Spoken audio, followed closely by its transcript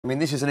I mean,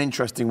 this is an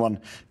interesting one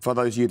for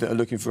those of you that are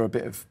looking for a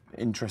bit of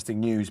interesting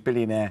news.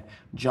 Billionaire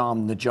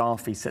Jam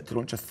Najafi set to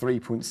launch a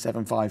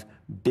 $3.75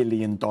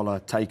 billion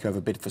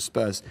takeover bid for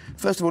Spurs.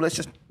 First of all, let's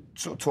just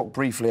sort of talk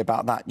briefly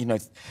about that. You know,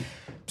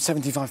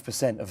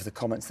 75% of the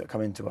comments that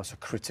come into us are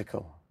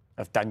critical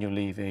of Daniel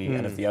Levy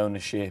and of the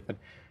ownership. And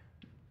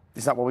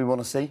is that what we want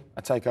to see,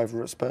 a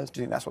takeover at Spurs? Do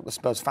you think that's what the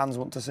Spurs fans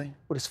want to see?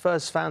 What the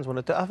Spurs fans want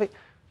to do? I think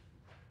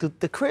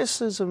the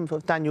criticism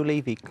of Daniel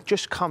Levy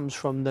just comes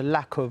from the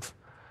lack of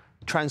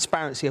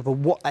transparency over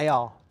what they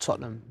are,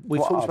 Tottenham. We've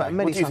talked about it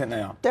many times. What do you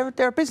think they are?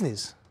 They're a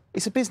business.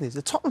 It's a business.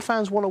 The Tottenham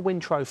fans want to win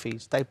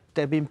trophies.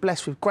 They've been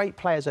blessed with great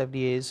players over the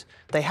years.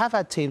 They have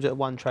had teams that have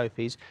won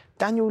trophies.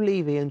 Daniel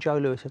Levy and Joe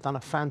Lewis have done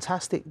a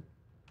fantastic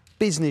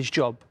business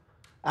job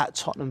at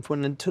Tottenham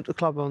when they took the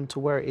club on to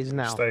where it is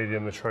now.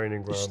 Stadium, the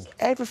training ground.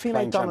 Everything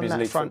they've done on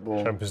that front.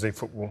 Champions League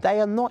football.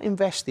 They are not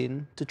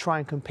investing to try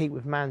and compete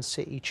with Man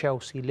City,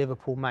 Chelsea,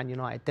 Liverpool, Man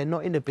United. They're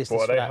not in the business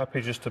Well, for are they that.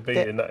 happy just to be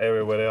in that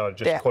area where they are,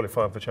 just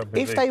qualifying for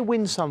Champions League? If they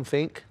win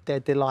something, they're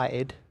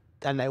delighted,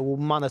 and they will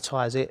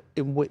monetise it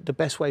in the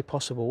best way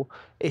possible.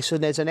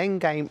 There's an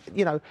end game,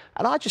 you know,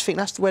 and I just think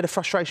that's where the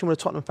frustration with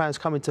the Tottenham fans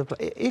come into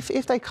play.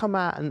 If they come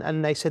out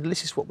and they said,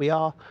 this is what we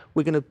are,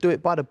 we're going to do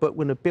it by the book,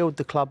 we're going to build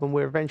the club and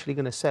we're eventually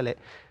going to sell it.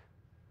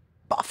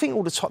 But I think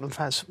all the Tottenham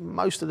fans,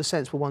 most of the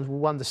sensible ones,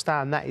 will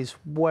understand that is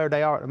where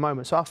they are at the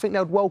moment. So I think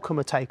they'd welcome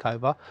a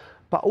takeover,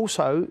 but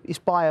also it's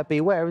buyer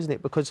beware, isn't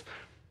it? Because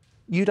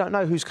you don't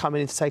know who's coming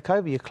in to take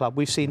over your club.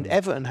 We've seen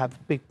Everton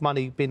have big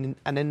money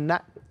and then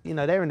that, you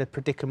know, they're in a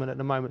predicament at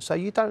the moment, so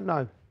you don't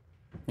know.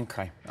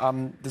 OK.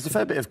 There's a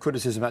fair bit of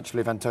criticism,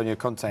 actually, of Antonio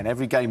Conte, and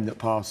every game that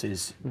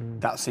passes,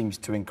 that seems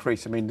to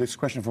increase. I mean, this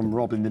question from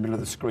Rob in the middle of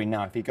the screen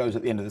now, if he goes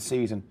at the end of the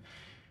season,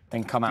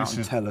 then come out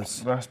and tell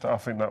us. I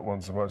think that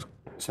one's the most...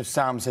 So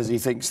Sam says he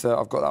thinks that,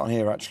 I've got that on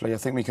here, actually, I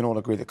think we can all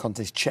agree that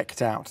Conte's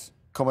checked out.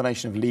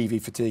 Combination of Levy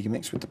fatigue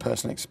mixed with the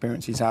personal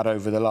experience he's had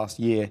over the last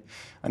year,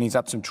 and he's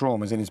had some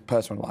traumas in his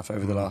personal life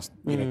over the last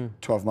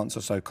 12 months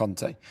or so.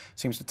 Conte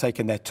seems to have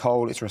taken their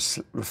toll. It's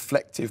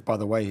reflective, by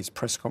the way, his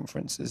press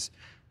conferences,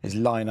 his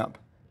lineup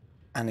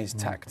and his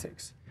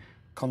tactics.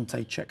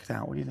 Conte checked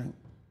out. What do you think?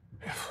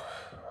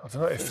 I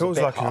don't know, it feels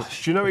like...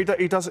 Do you know,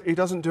 he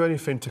doesn't do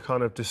anything to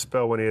kind of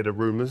dispel any of the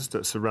rumours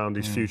that surround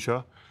his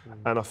future.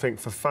 And I think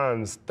for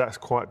fans, that's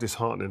quite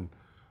disheartening.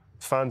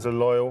 Fans are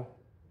loyal,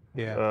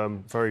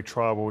 very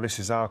tribal. This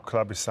is our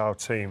club, it's our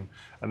team.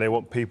 And they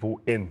want people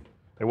in.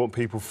 They want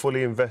people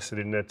fully invested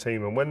in their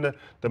team. And when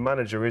the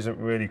manager isn't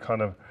really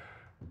kind of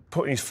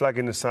putting his flag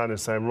in the sand and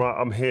saying, right,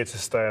 I'm here to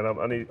stay, and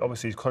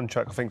obviously his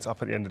contract, I think, is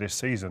up at the end of this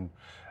season.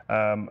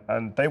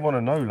 And they want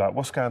to know, like,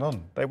 what's going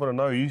on? They want to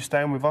know, are you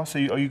staying with us? Are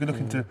you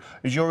looking to...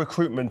 Is your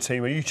recruitment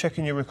team, are you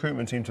checking your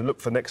recruitment team to look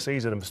for next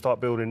season and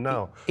start building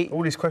now?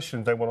 All these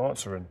questions they want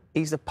answering.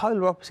 He's the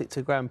polar opposite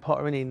to Graham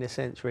Potter, in the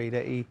sense, really,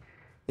 that he...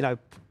 You know,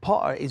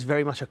 Potter is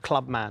very much a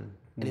club man,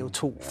 and he'll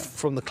talk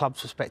from the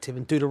club's perspective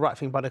and do the right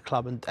thing by the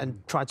club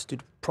and try to do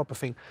the proper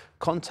thing.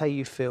 Conte,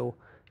 you feel,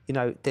 you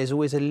know, there's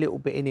always a little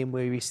bit in him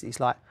where he's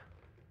like,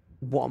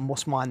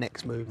 what's my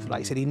next move? Like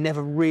you said, he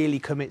never really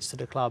commits to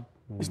the club.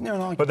 Isn't there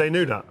an argument? But they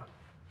knew that.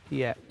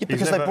 Yeah.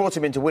 Because they brought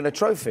him in to win a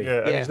trophy.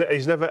 Yeah, and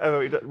he's never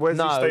ever... Where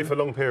does he stay for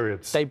long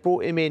periods? They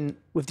brought him in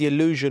with the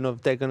illusion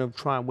of they're going to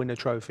try and win a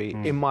trophy,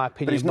 in my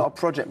opinion. But he's not a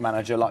project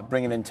manager like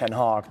bringing in Ten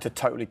Hag to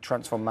totally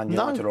transform Man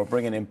United or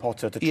bringing in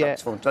Potter to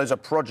transform... Those are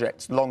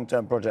projects,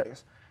 long-term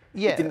projects.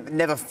 Yeah. It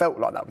never felt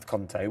like that with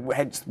Conte,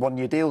 hence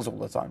one-year deals all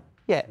the time.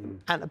 Yeah,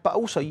 but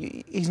also,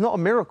 he's not a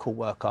miracle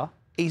worker.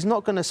 He's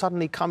not going to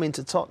suddenly come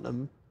into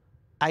Tottenham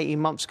 18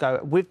 months ago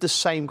with the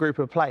same group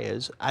of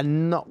players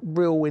and not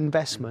real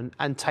investment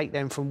and take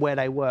them from where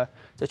they were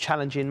to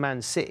challenging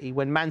Man City.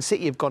 When Man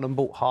City have gone and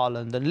bought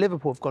Haaland and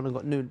Liverpool have gone and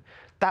got Newton,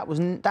 that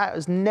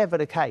was never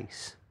the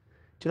case.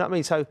 Do you know what I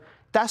mean? So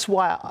that's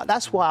why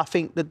I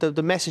think that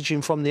the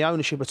messaging from the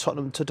ownership of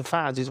Tottenham to the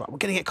fans is, right, we're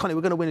going to get Conte,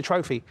 we're going to win a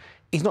trophy.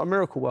 He's not a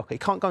miracle worker. He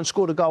can't go and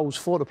score the goals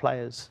for the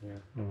players.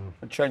 Yeah.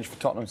 A change for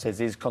Tottenham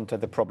says, is Conte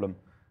the problem,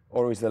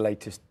 or is the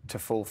latest to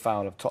fall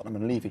foul of Tottenham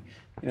and Levy?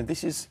 You know,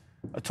 this is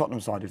a Tottenham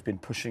side who've been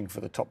pushing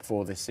for the top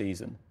four this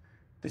season.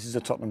 This is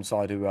a Tottenham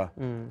side who are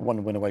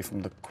one win away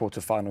from the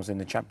quarter-finals in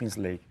the Champions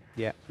League.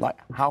 Yeah. Like,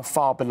 how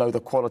far below the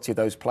quality of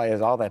those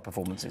players are their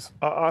performances?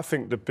 I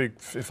think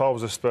if I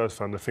was a Spurs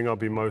fan, the thing I'd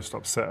be most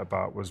upset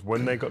about was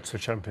when they got to the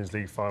Champions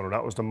League final,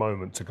 that was the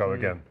moment to go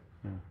again.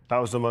 That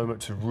was the moment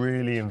to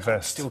really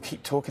invest. Still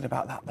keep talking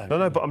about that, though.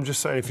 No, but I'm just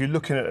saying, if you're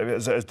looking at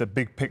it as the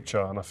big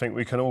picture, and I think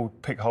we can all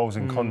pick holes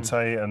in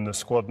Conte and the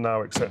squad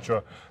now,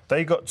 etc.,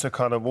 they got to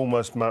kind of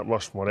almost Mount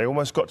Rushmore. They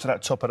almost got to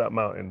that top of that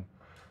mountain.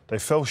 They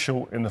fell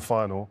short in the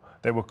final.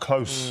 They were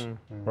close,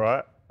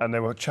 right? And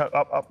they were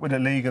up with the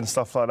league and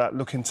stuff like that,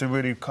 looking to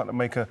really kind of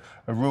make a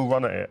real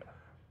run at it.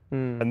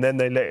 And then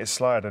they let it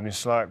slide, and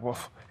it's like, well,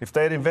 if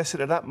they had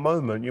invested at that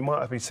moment, you might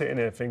have been sitting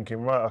there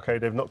thinking, right, OK,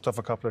 they've knocked off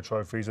a couple of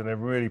trophies and they're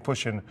really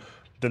pushing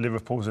the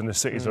Liverpools and the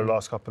Cities of the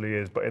last couple of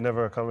years, but it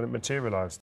never kind of materialised.